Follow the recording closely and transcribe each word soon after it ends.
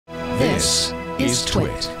This is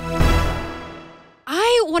TWiT.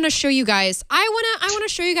 I want to show you guys. I want to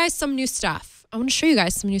show you guys some new stuff. I want to show you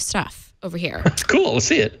guys some new stuff over here. Cool. Let's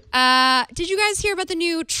see it. Did you guys hear about the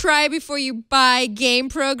new Try Before You Buy game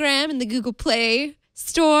program in the Google Play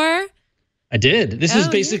Store? I did. This is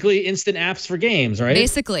basically instant apps for games, right?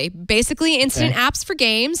 Basically instant apps for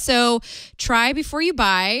games. So try before you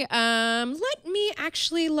buy. Let me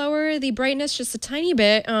actually lower the brightness just a tiny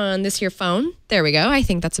bit on this here phone. There we go. I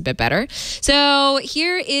think that's a bit better. So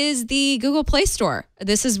here is the Google Play Store.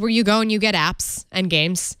 This is where you go and you get apps and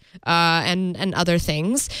games and other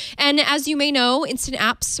things. And as you may know, instant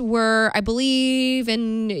apps were, I believe,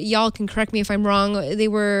 and y'all can correct me if I'm wrong, they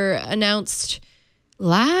were announced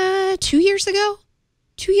 2 years ago?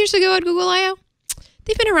 2 years ago at Google I.O.?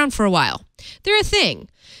 They've been around for a while. They're a thing.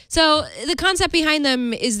 So the concept behind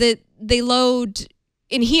them is that they load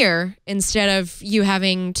in here instead of you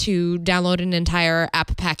having to download an entire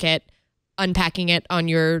app packet, unpacking it on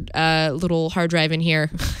your little hard drive in here,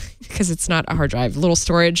 because it's not a hard drive, little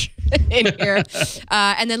storage in here,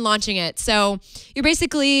 and then launching it. So you're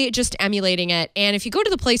basically just emulating it. And if you go to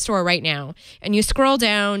the Play Store right now and you scroll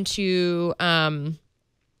down to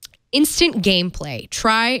instant gameplay,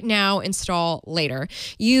 try now, install later,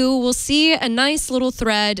 you will see a nice little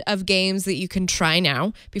thread of games that you can try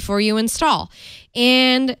now before you install.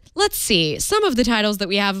 And let's see, some of the titles that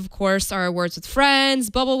we have, of course, are Words with Friends,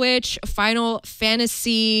 Bubble Witch, Final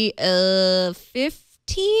Fantasy 15,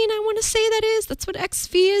 I want to say that is. That's what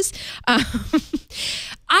XV is.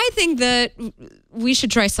 I think that we should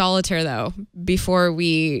try Solitaire, though, before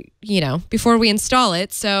we install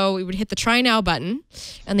it. So we would hit the Try Now button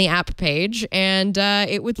on the app page, and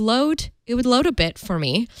it would load a bit for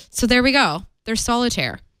me. So there we go. There's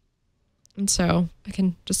Solitaire. And so I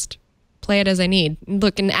can just play it as I need.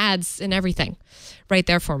 Look, and ads and everything right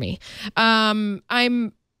there for me.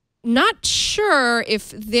 I'm not sure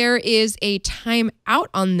if there is a timeout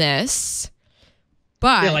on this,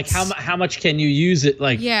 but yeah, like how much can you use it?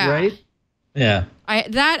 Like, right? Yeah.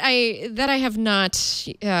 I have not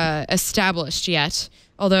established yet.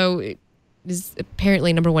 Although it is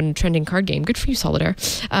apparently #1 trending card game. Good for you, Solitaire,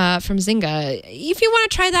 from Zynga. If you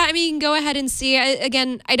want to try that, I mean, go ahead and see.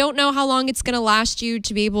 Again, I don't know how long it's going to last you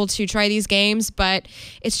to be able to try these games, but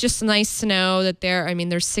it's just nice to know that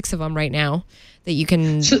there's 6 of them right now that you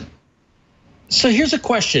can. So here's a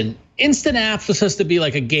question. Instant apps was supposed to be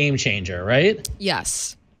like a game changer, right?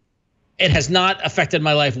 Yes. It has not affected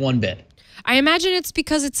my life one bit. I imagine it's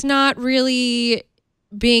because it's not really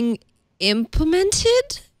being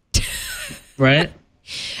implemented. Right?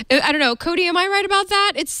 I don't know. Cody, am I right about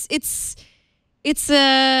that? It's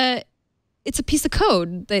a piece of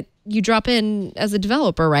code that you drop in as a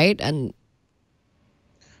developer, right? And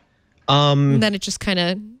then it just kind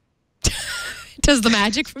of does the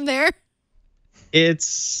magic from there.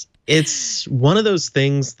 It's one of those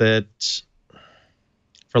things that,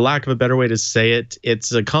 for lack of a better way to say it,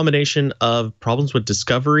 it's a combination of problems with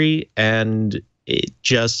discovery, and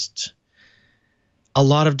a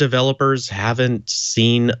lot of developers haven't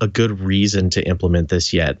seen a good reason to implement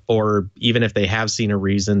this yet. Or even if they have seen a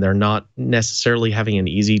reason, they're not necessarily having an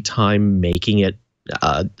easy time making it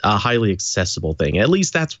a highly accessible thing. At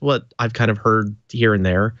least that's what I've kind of heard here and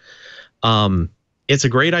there. It's a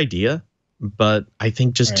great idea, but I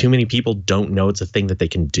think just too many people don't know it's a thing that they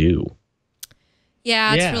can do.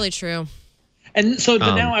 Yeah, it's really true. And so,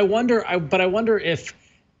 but now I wonder if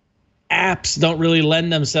apps don't really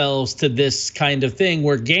lend themselves to this kind of thing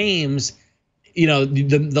where games,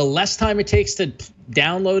 the less time it takes to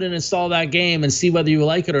download and install that game and see whether you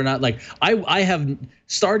like it or not. Like I have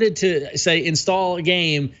started to say install a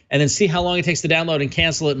game and then see how long it takes to download and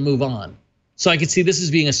cancel it and move on. So I could see this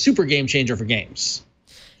as being a super game changer for games.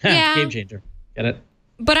 Yeah. Game changer. Get it?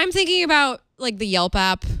 But I'm thinking about like the Yelp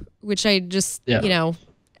app, which I just,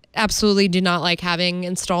 absolutely do not like having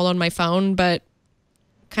installed on my phone, but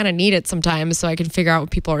kind of need it sometimes so I can figure out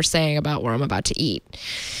what people are saying about where I'm about to eat.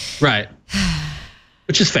 Right.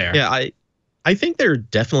 Which is fair. Yeah, I think there are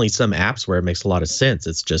definitely some apps where it makes a lot of sense.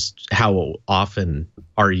 It's just how often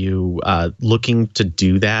are you looking to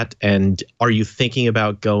do that? And are you thinking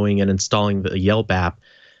about going and installing the Yelp app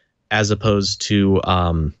as opposed to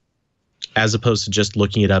just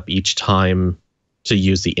looking it up each time to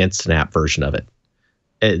use the instant app version of it?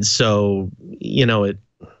 And so,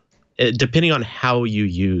 depending on how you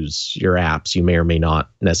use your apps, you may or may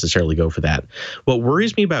not necessarily go for that. What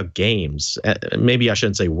worries me about games, maybe I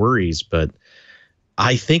shouldn't say worries, but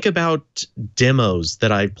I think about demos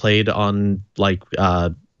that I played on like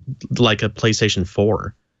a PlayStation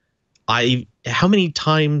 4. how many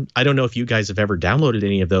times, I don't know if you guys have ever downloaded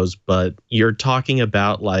any of those, but you're talking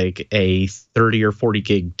about like a 30 or 40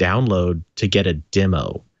 gig download to get a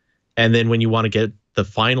demo. And then when you want to get the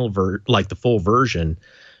final the full version,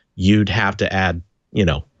 you'd have to add,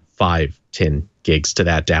 5-10 gigs to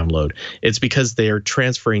that download. It's because they're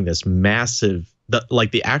transferring this massive,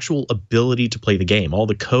 the actual ability to play the game, all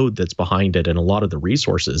the code that's behind it and a lot of the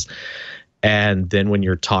resources. And then when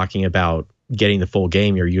you're talking about getting the full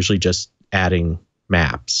game, you're usually just adding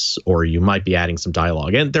maps, or you might be adding some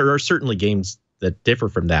dialogue. And there are certainly games that differ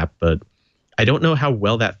from that, but I don't know how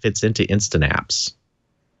well that fits into instant apps.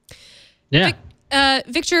 Yeah.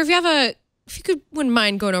 Victor, if you wouldn't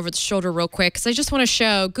mind going over the shoulder real quick, because I just want to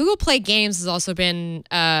show Google Play Games has also been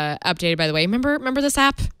updated, by the way. Remember this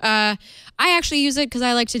app? I actually use it because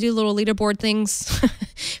I like to do little leaderboard things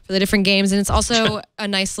for the different games, and it's also a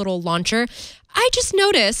nice little launcher. I just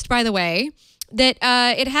noticed, by the way, that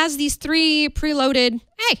it has these three preloaded.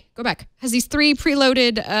 Has these three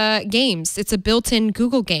preloaded games. It's a built-in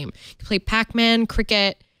Google game. You can play Pac-Man,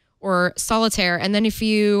 Cricket, or Solitaire. And then if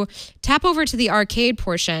you tap over to the arcade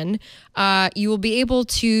portion, you will be able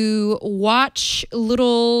to watch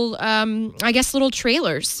little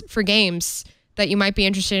trailers for games that you might be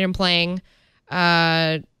interested in playing.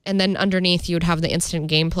 And then underneath you would have the instant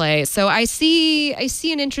gameplay. So I see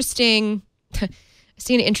an interesting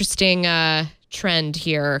trend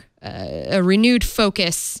here, a renewed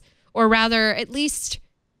focus, or rather at least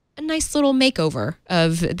a nice little makeover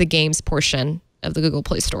of the games portion of the Google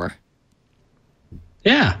Play Store.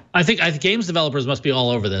 Yeah, I think games developers must be all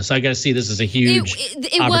over this. I got to see this as a huge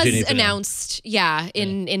it opportunity was announced,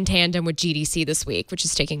 in tandem with GDC this week, which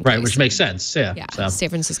is taking place. Right, which makes sense. Yeah. San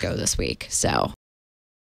Francisco this week. So